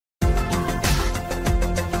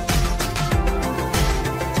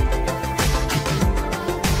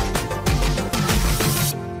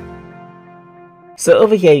So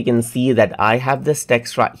over here you can see that I have this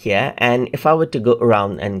text right here, and if I were to go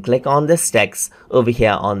around and click on this text over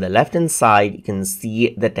here on the left hand side, you can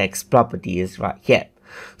see the text properties right here.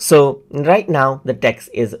 So right now the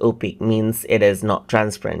text is opaque, means it is not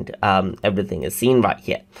transparent. Everything is seen right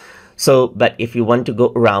here. So, but if you want to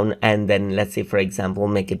go around and then let's say for example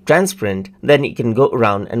make it transparent, then you can go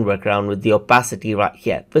around and work around with the opacity right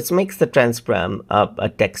here, which makes the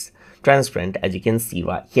text transparent, as you can see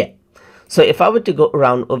right here. So if I were to go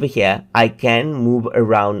around over here, I can move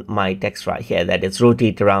around my text right here, that is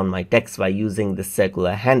rotate around my text by using the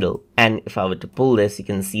circular handle. And if I were to pull this, you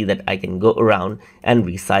can see that I can go around and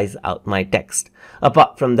resize out my text.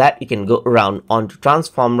 Apart from that, you can go around onto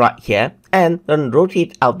transform right here and then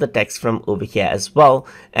rotate out the text from over here as well.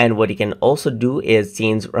 And what you can also do is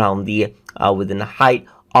change around the within the height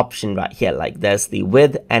option right here, like there's the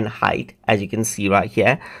width and height, as you can see right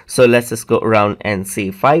here. So let's just go around and say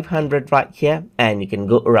 500 right here, and you can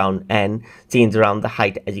go around and change around the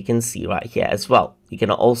height, as you can see right here as well. You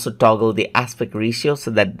can also toggle the aspect ratio so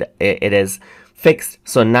that it is fixed.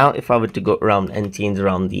 So now if I were to go around and change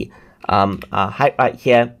around the height right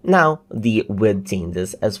here, now the width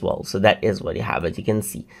changes as well. So that is what you have, as you can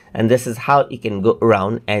see, and this is how you can go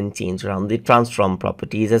around and change around the transform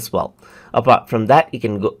properties as well. Apart from that, you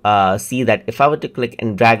can go see that if I were to click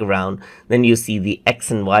and drag around, then you see the X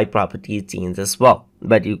and Y properties change as well.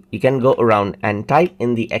 But you can go around and type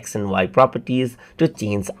in the X and Y properties to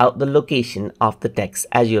change out the location of the text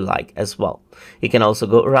as you like as well. You can also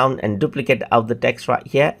go around and duplicate out the text right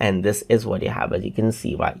here, and this is what you have, as you can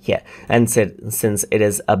see right here. And since it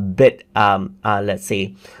is a bit let's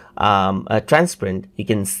say transparent, you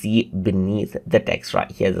can see beneath the text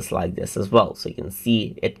right here just like this as well. So you can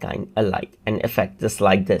see it kind of like an effect just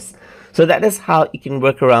like this. So that is how you can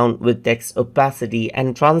work around with text opacity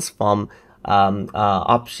and transform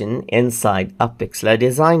option inside a Pixlr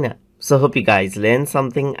Designer. So hope you guys learned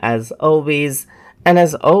something as always, and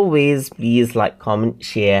as always please like, comment,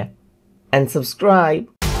 share and subscribe.